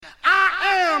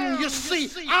You see,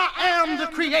 I am the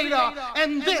creator,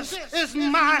 and this is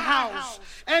my house.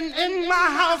 And in my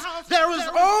house, there is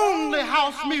only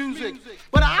house music.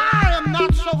 But I am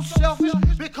not so selfish,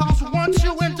 because once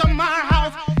you enter my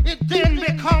house, it then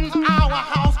becomes our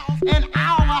house and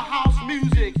our house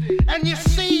music. And you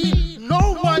see,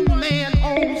 no one man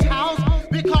owns house,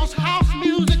 because house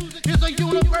music is a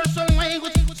universal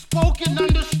language spoken,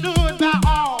 understood by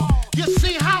all. You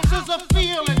see, house is a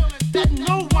feeling that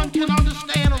no one can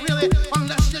understand really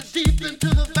unless you're deep into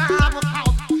the vibe of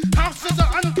house. House is an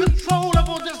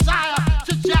uncontrollable desire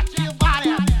to jack your body.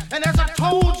 And as I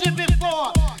told you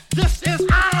before, this is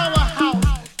our house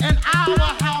and our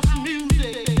house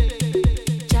music.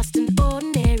 Just an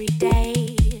ordinary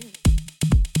day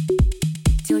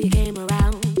till you came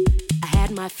around. I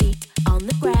had my feet on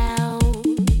the ground.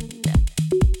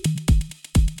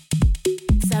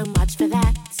 So much for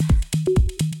that.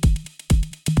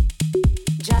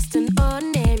 Just an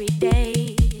ordinary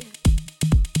day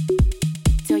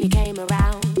till you came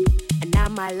around, and now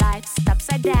my life's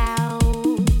upside down.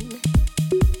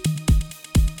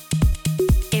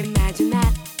 Imagine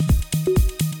that.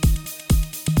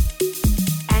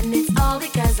 And it's all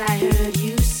because I heard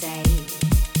you say.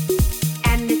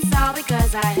 And it's all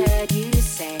because I heard you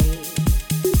say.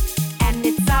 And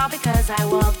it's all because I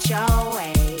walked your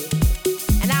way.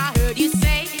 And I heard you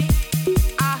say,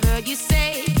 I heard you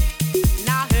say, and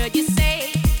I heard you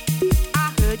say,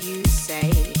 I heard you say,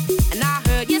 and I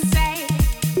heard you say,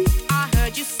 I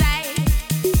heard you say,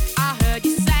 I heard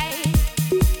you say,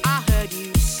 I heard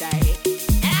you say,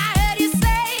 and I heard you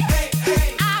say,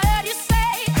 I heard you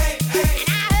say, and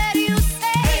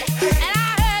I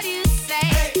heard you say,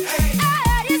 and I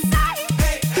heard you say,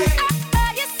 I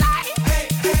heard you say, I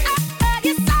heard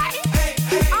you say, I heard you say,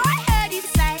 I heard you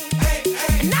say,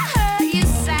 and I heard you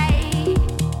say.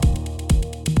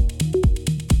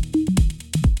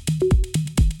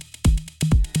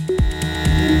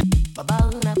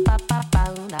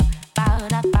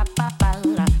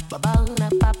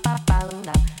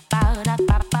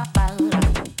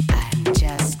 I'm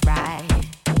just right.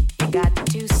 You got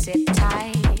to sit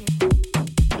tight.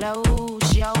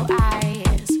 Close your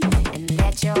eyes and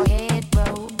let your head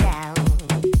roll down.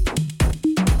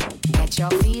 Get your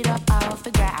feet up off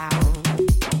the ground.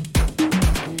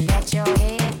 And let your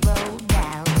head roll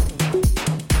down.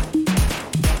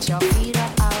 Get your feet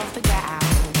up off the ground.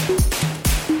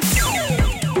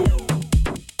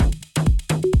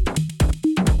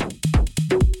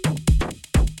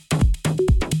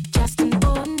 Just an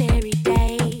ordinary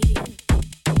day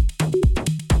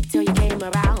till you came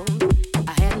around.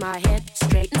 I had my head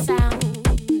straight and sound.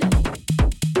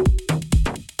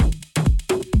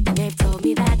 And they've told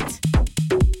me that.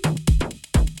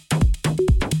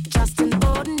 Just an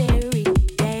ordinary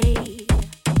day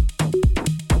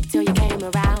till you came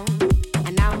around.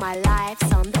 And now my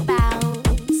life's on the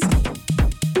bounce.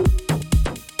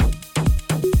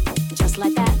 Just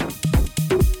like that.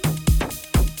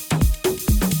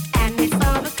 And it's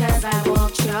all because I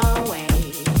walked your way.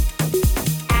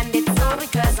 And it's all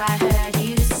because I heard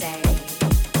you say.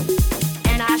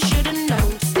 And I should've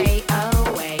known to stay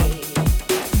away.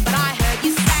 But I heard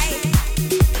you say,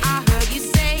 I heard you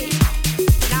say,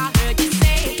 and I heard you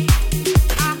say,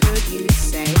 I heard you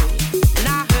say, and I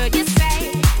heard you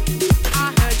say, I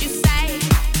heard you say,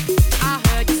 I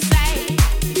heard you say,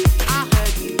 I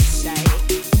heard you say,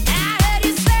 and I heard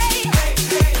you say,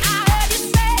 I heard you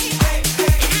say,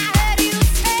 and I heard you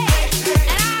say,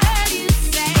 and I heard you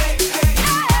say, I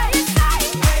heard you say,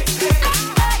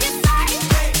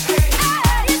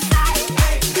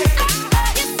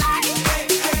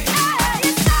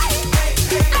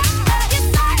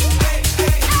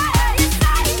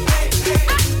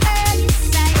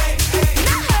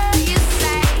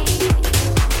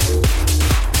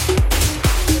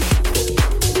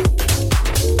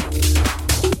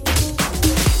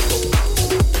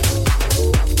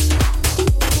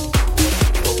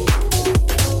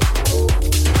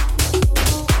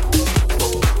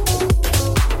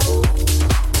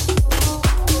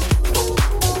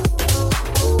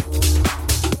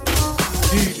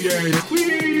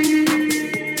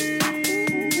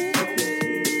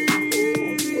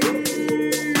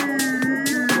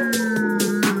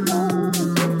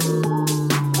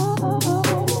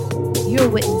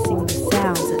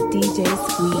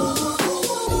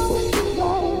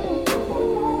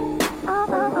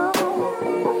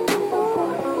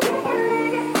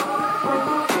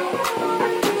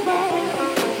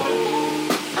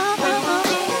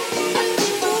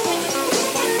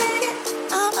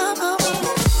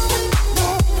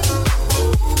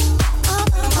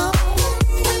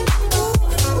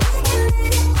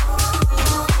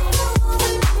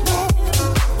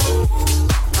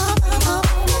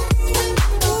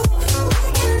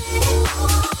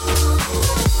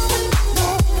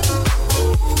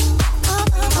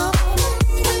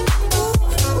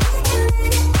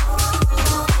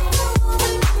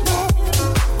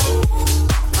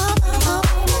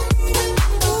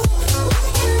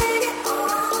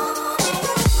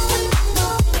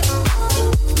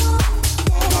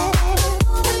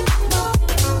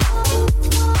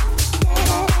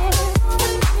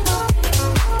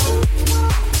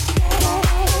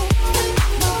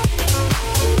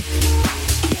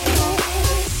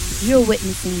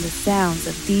 witnessing the sounds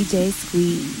of DJ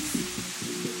Squeeze.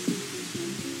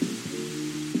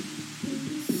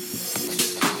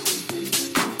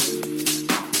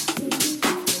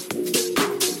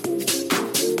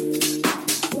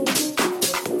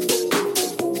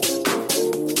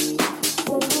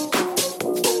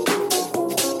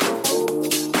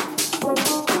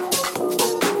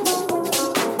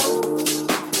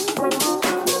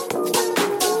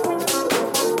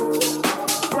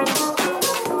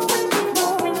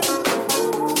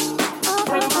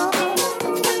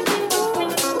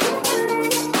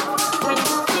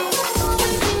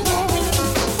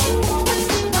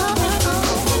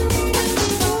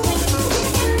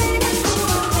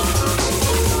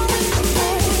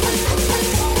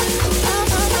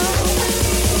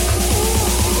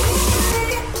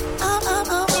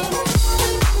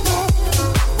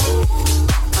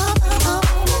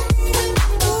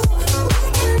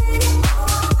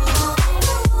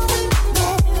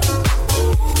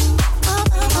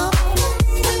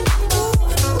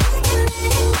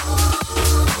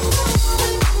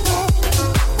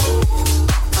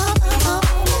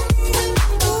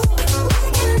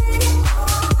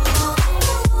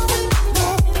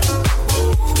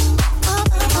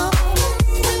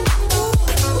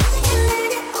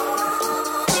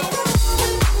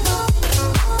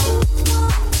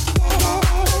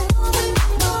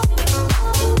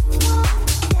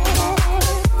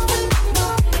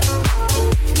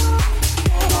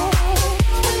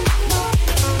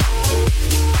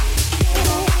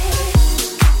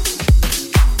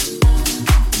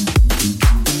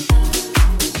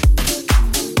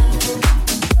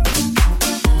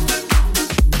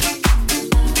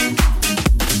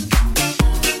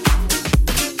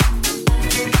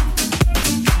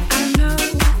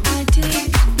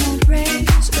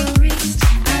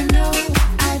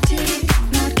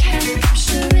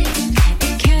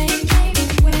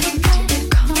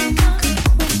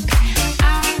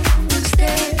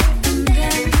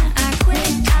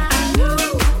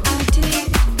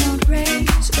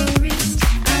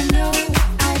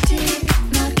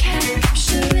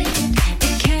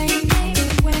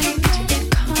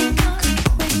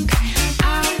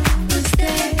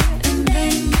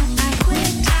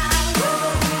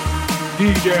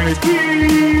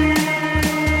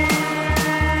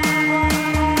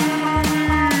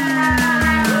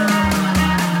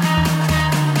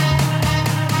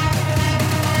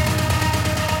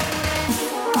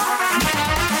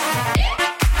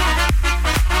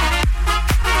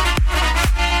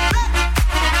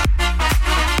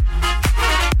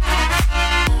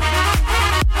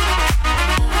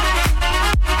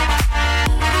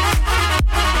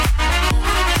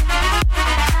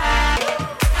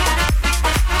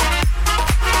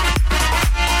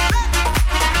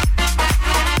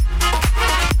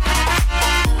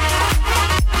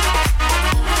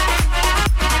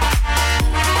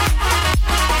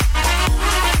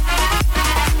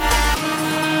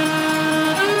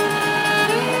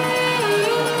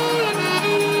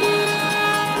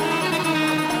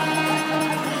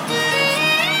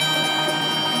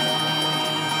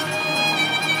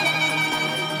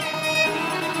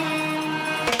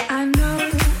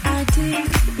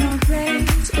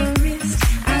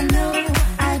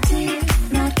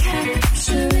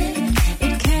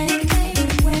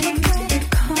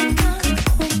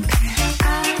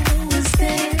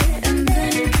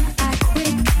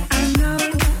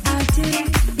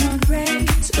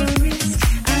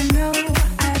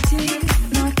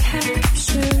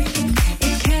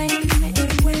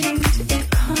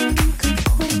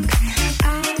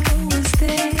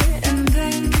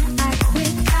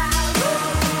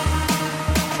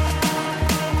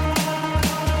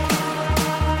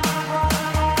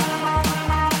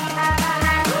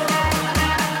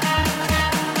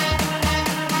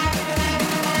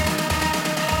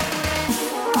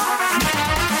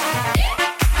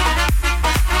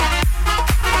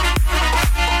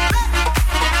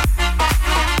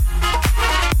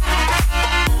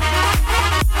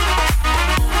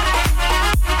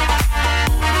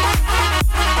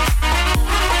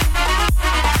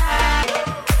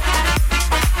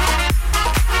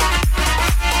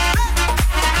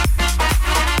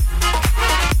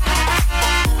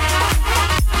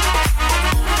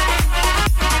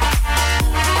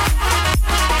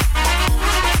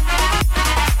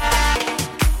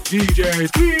 DJ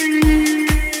Squeeze.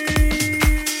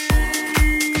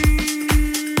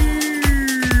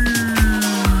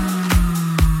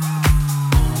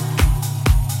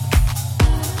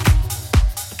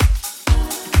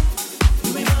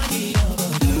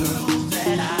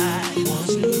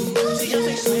 See your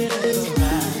face with a little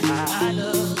I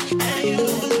love, and you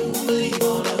believe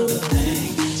all of the things.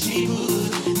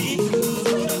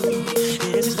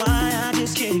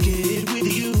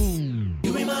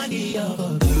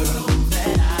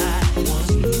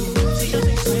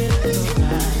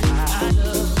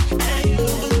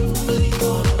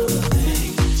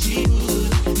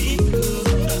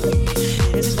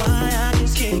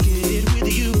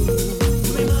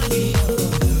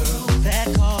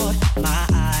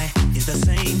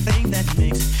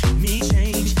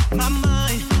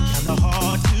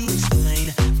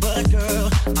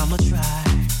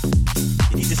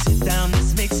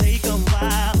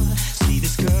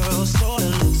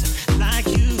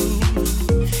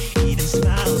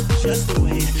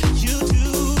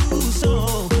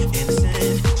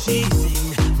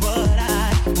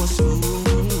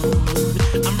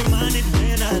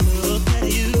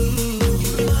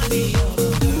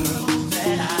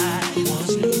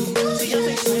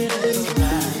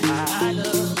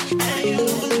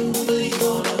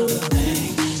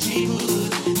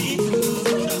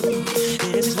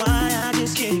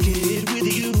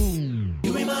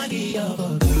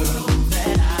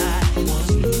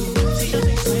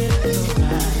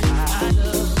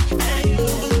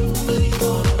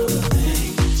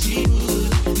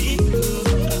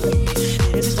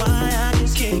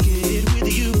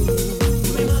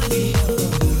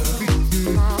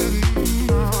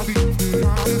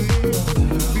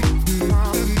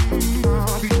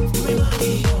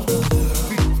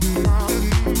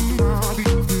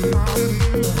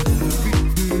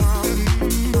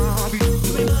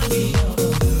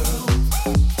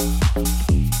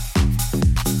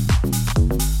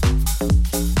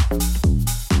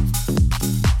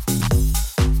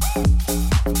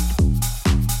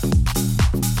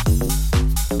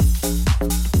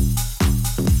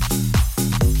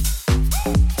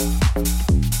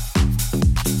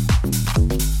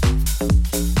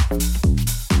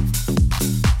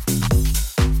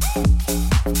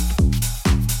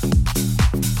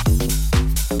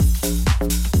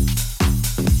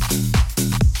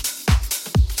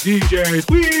 DJ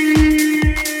Squeeze.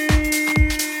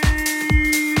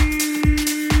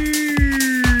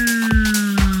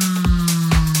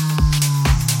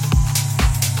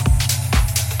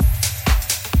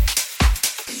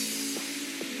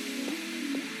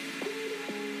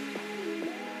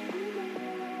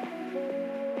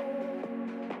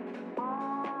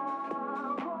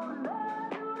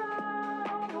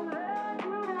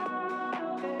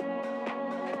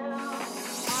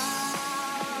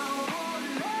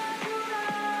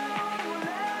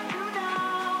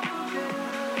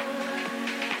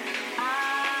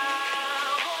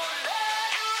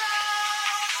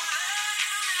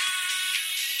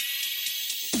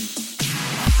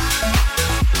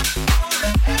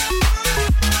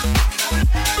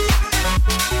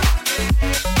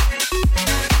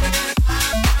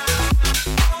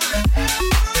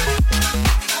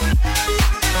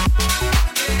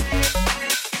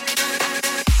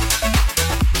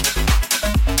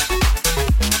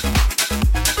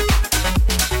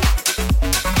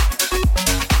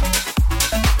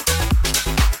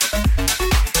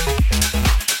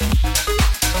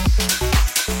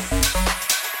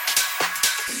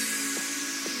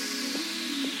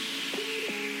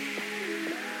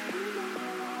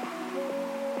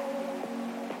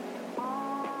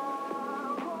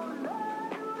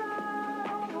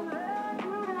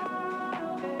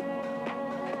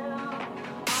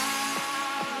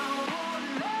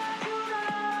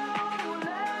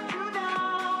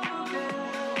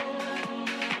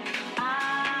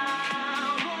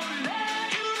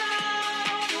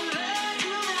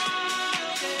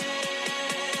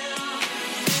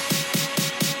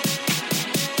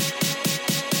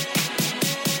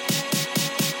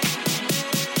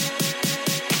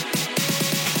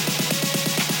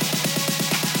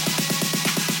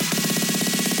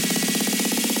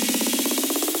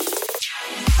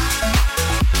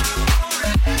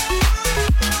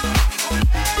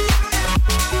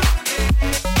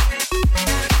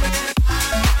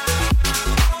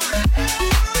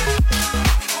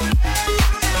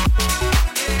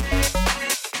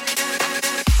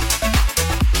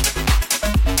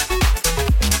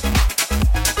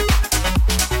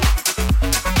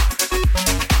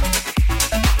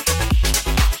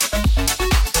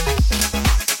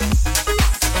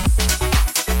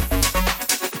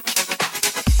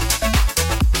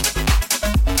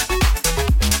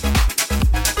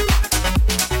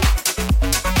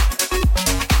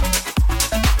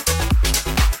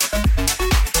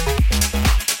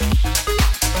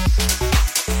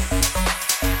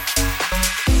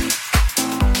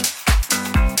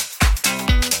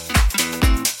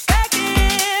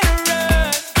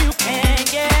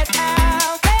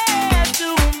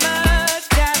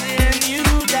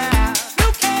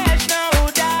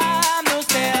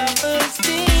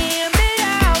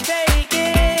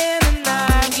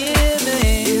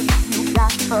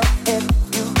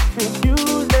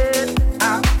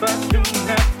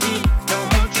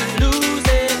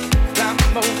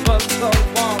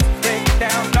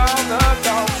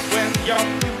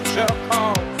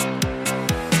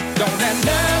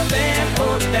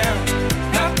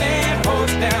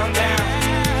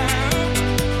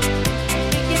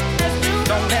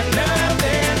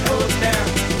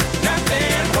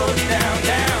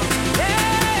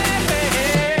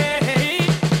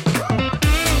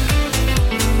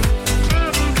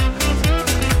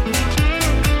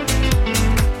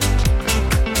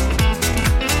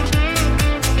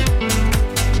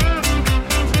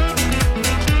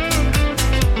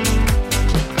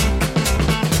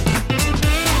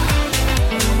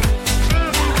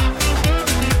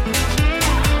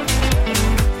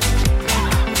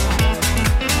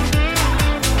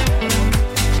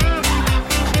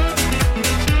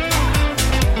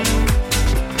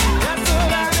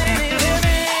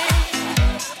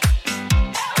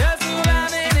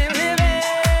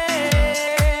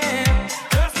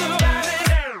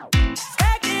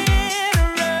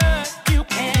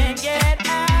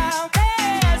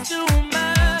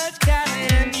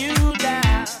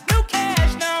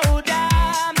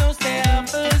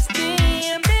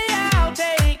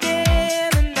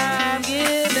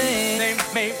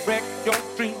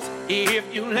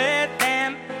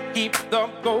 the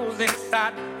goals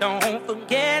inside. Don't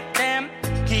forget them.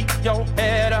 Keep your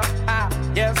head up high.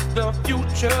 Yes, the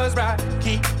future's right.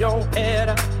 Keep your head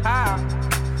up high.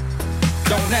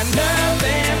 Don't let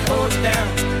nothing hold you down.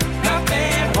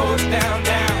 Nothing hold you down,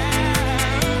 down.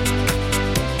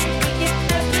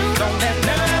 Don't let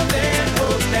nothing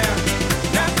hold you down.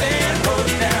 Nothing hold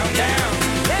you down, down.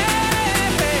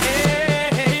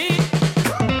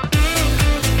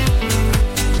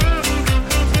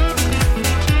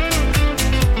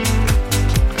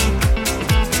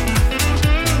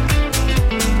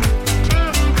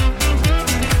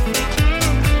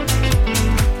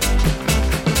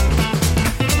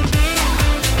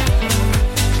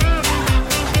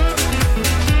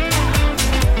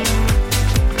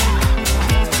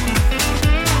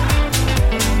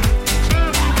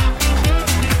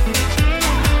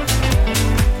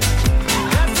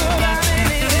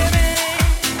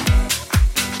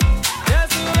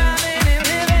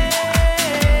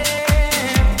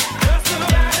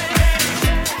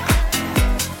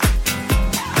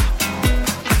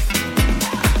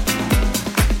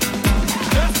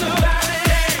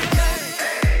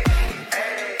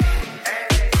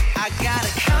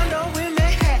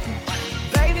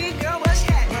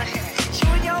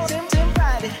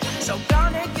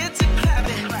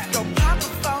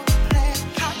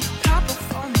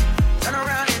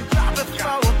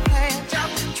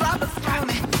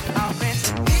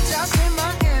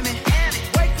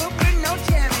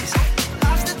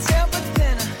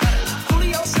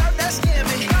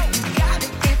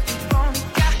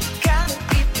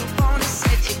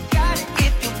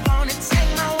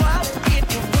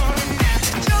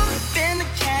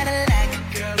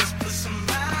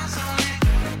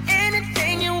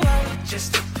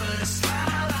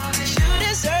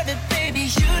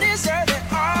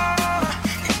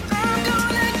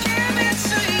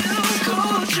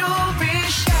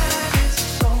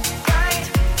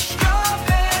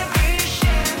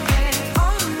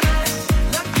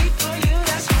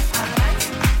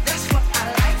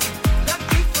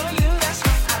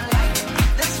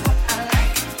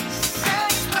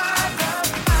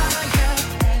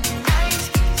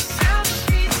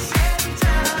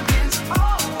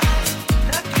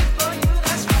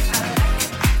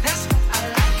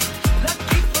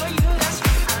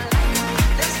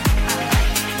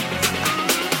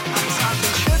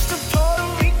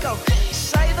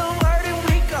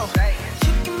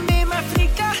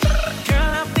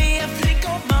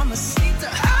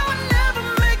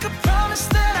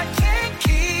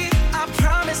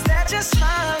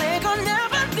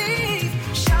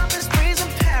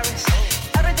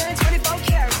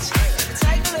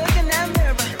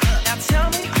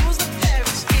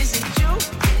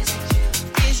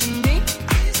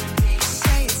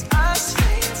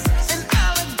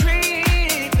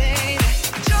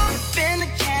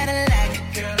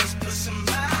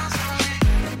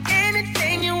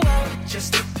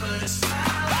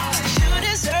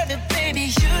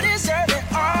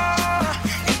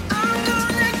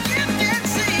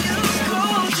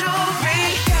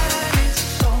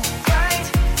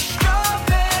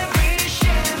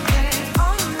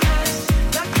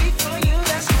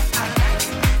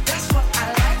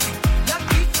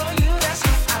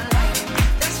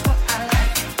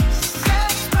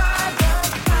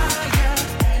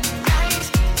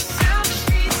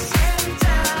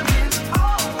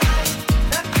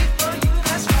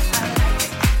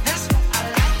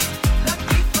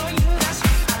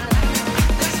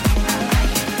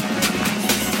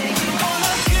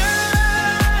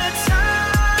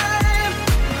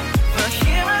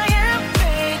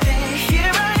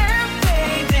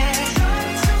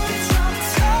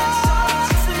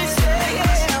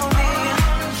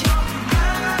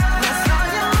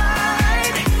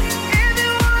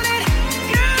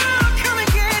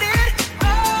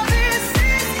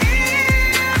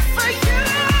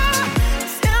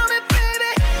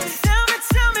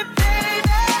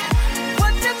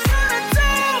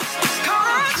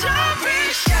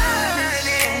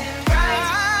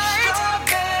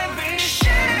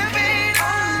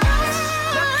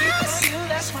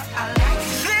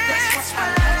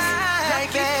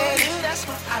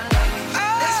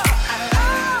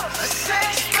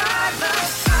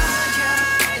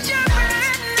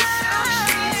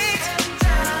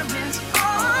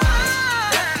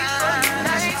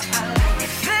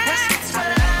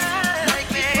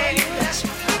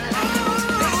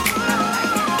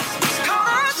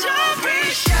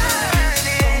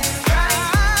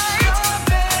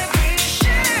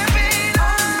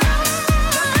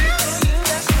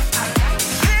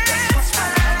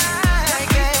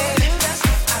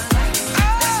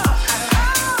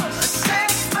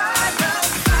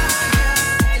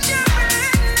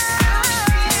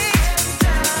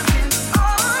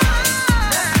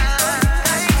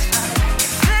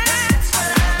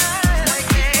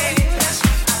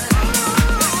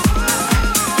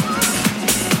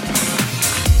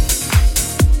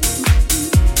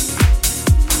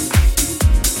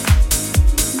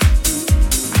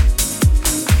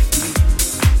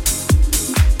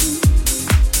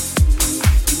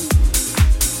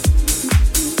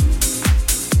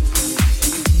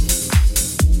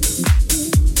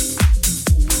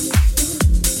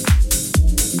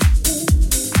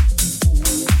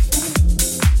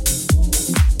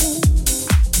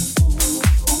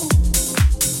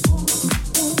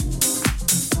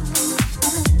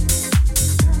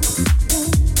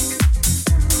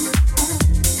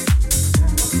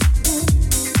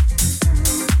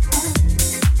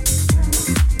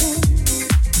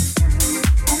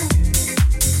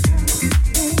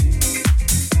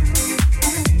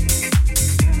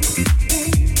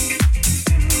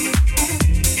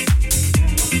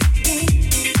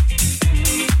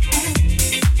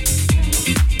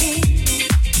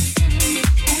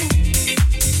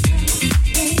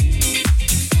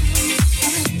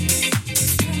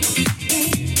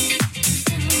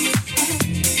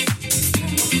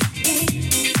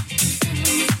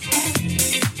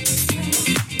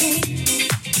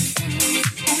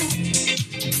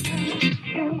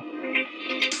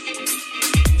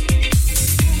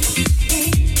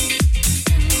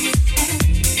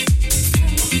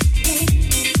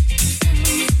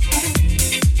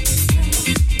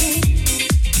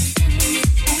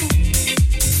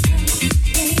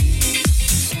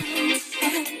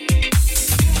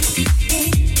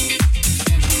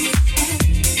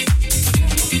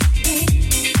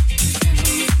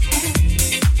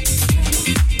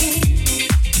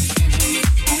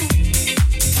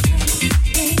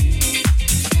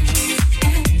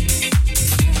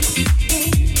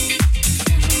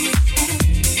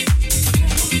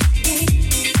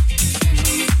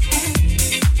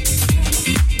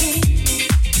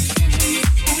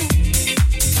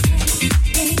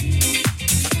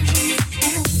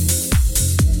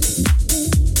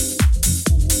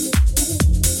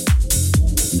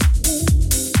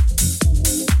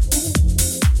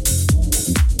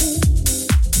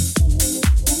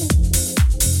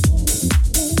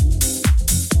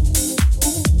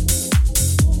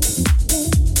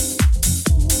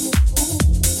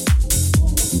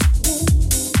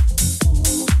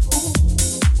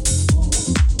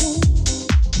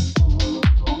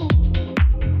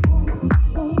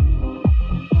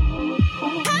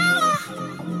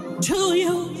 to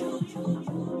you.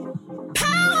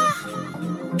 Power,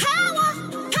 power,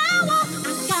 power.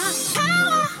 I got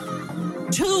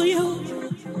power to you.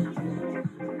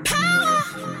 Power,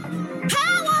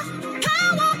 power,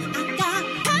 power. I got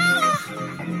power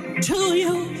to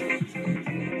you.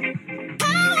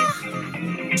 Power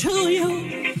to you.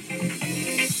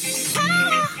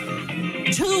 Power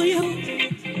to you.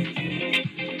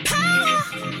 Power,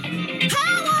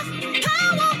 power,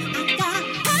 power. I got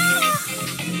power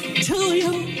to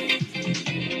you.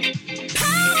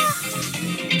 Power,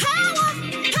 power,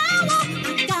 power.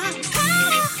 I got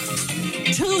power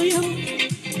to you.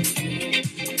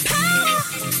 Power,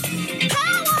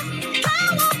 power,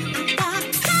 power. I got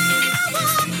power,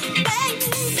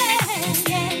 baby, yeah,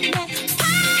 yeah.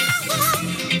 Power,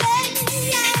 baby,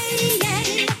 yeah,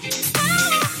 yeah.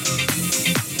 Power,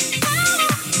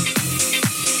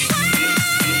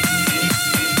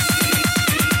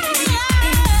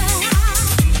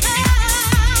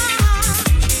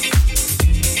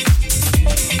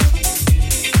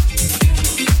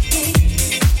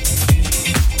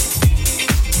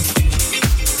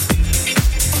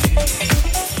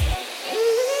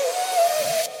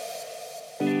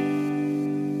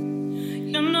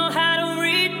 You know how to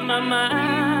read my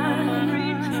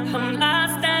mind. I'm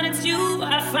lost and it's you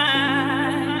I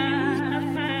find.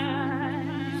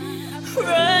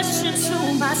 Rushing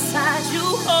to my side, you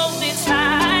hold me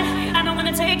tight. I know when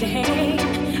to take your hand.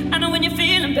 I know when you're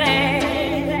feeling bad.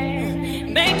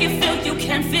 Make you feel you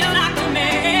can feel like a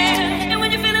man. And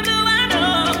when you're feeling blue, I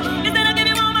know is that I'll give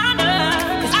you all my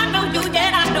love. 'Cause I know you,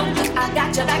 yeah, I know you. I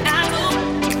got your back, I do.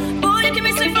 Boy, you keep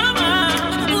me safe from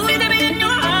harm. Ooh, you let me in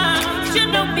your arms. You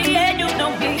know me, yeah, you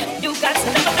know me. You got to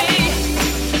know me.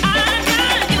 I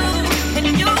got you, and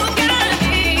you got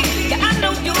me. Yeah, I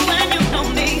know you, and you know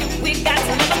me. We got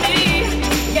to know me.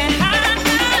 Yeah, I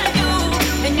got you,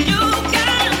 and you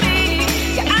got me.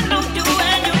 Yeah, I know you,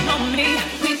 and you know me.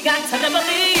 We got to know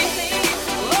me.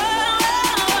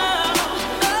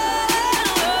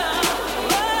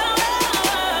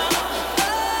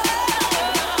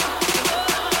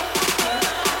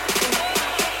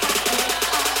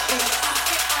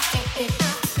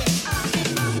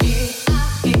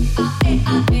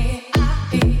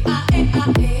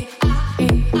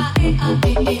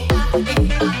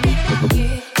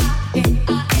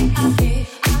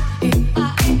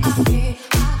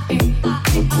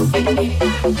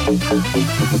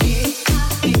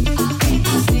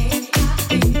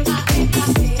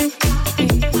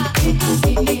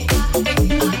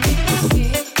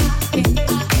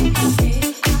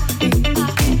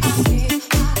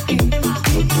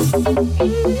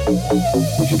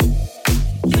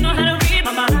 You know how to read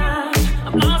my mind.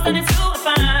 I'm lost and it's too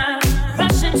fine.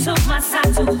 Rushing to my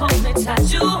side to hold me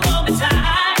tight. You hold me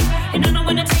tight. And I know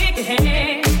when to take your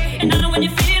hand. And I know when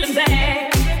you're feeling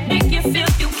bad. Make you feel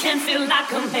you can feel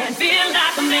like a man. Feel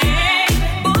like a man.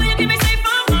 Boy, you keep me safe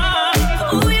from harm.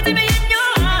 Ooh, you take me in your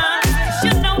arms. 'Cause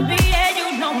you know me, yeah, you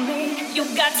know me. You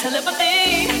got telepathy.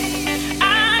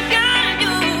 I got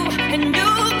you, and you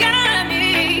got me.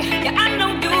 Yeah, I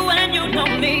know you, and you know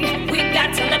me. We got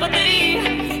telepathy.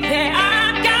 Yeah, I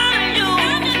got you,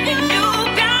 and you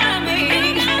got me.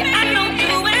 Yeah, I know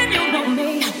you, and you know me.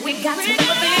 We got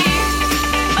telepathy.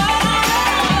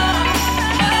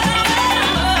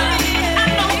 I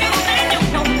know you, and you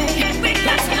know me. We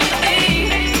got telepathy.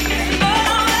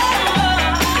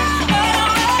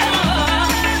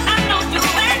 I know you,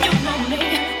 and you know me.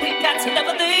 We got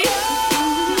telepathy.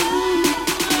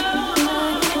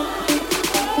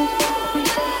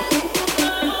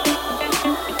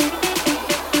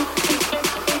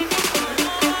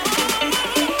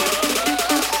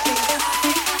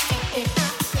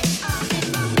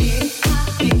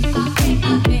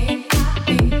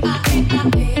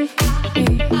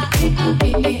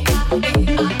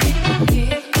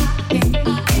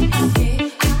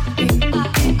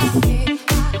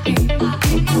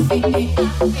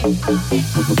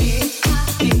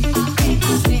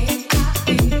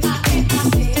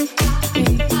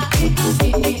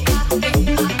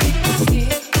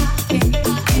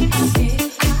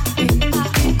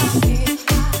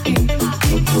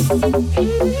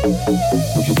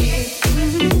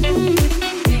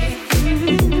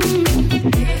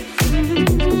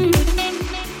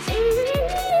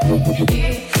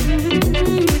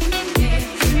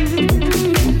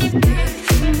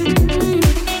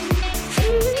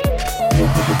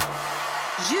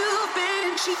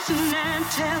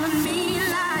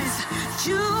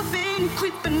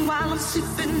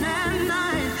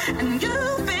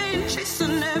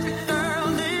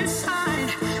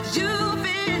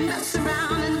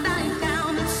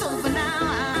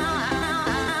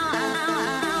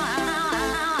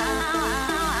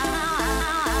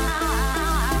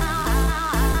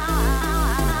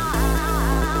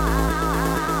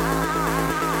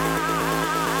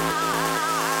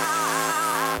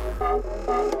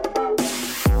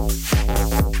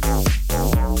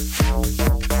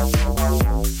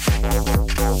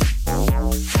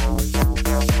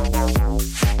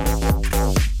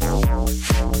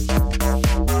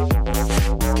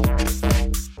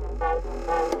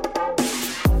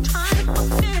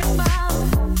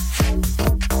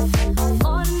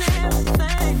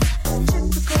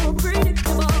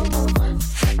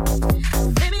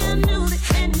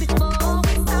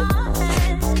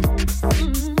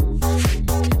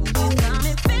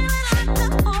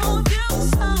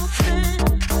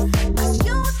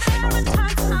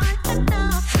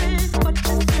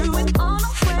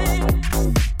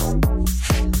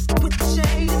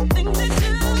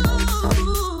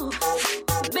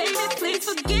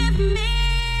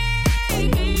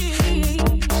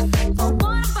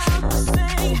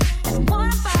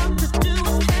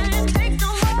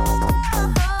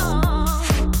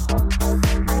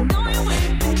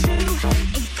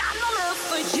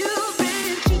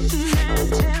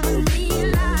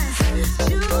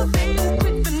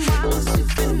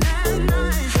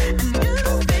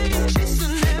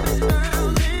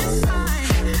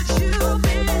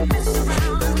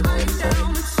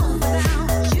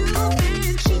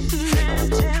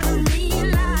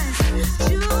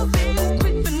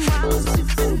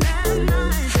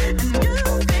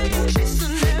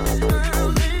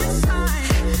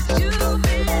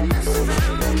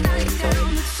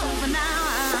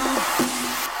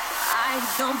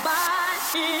 So by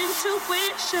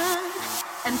intuition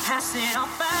and passing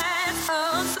off facts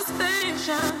of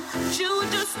suspicion, you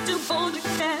just too bold, you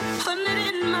can't put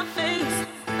it in my face.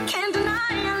 I can't deny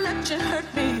I let you hurt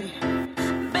me.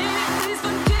 Baby, please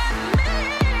forgive me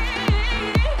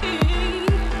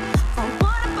for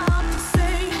what I'm about to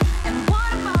say and what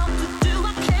I'm about to do.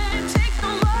 I can't take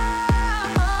no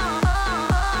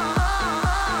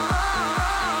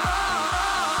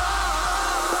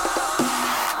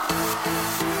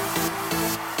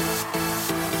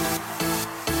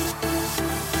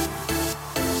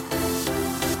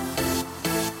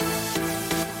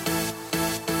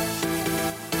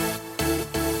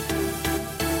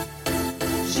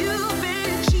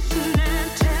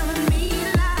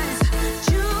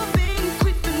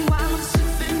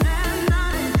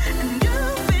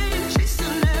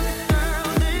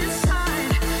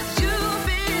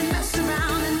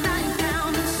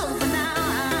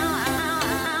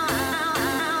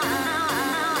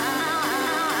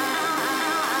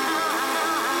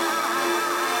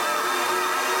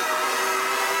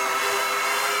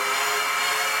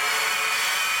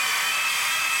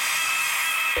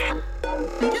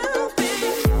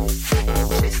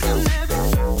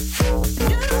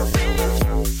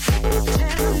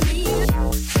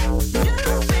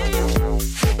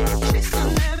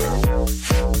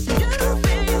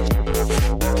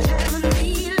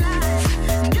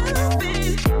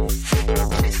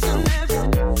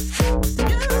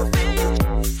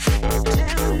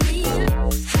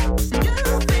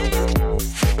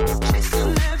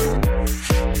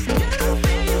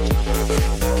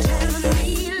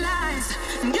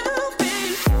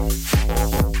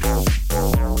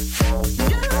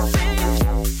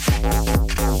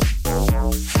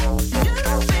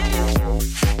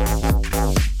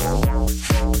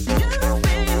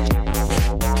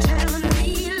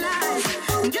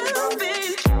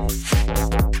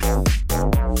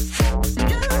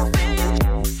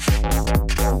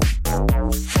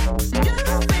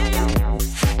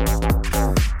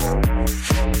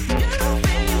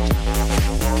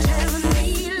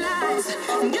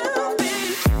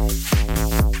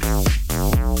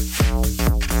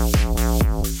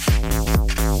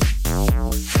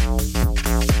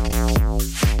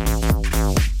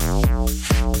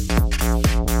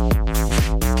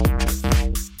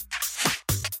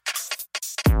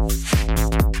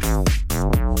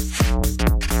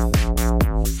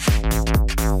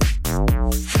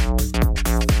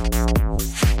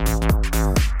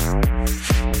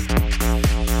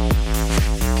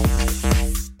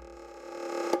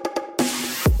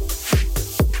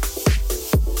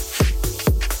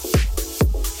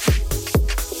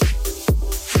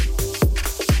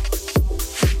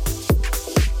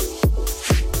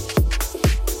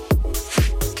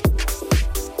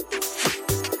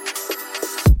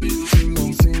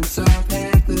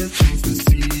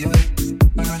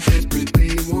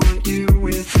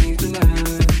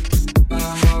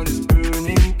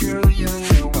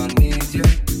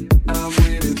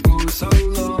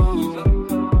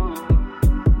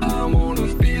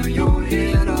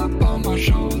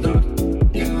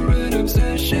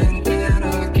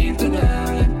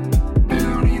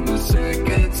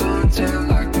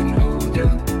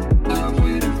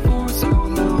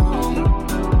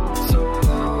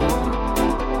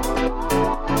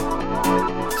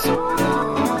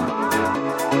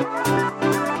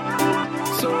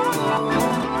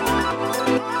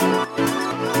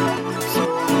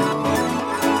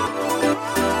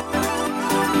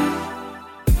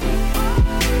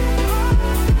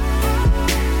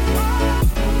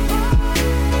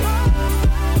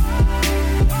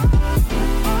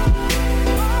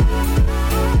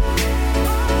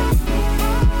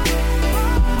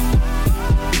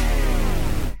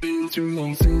too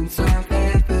long since I've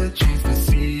had the chance to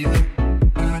see you.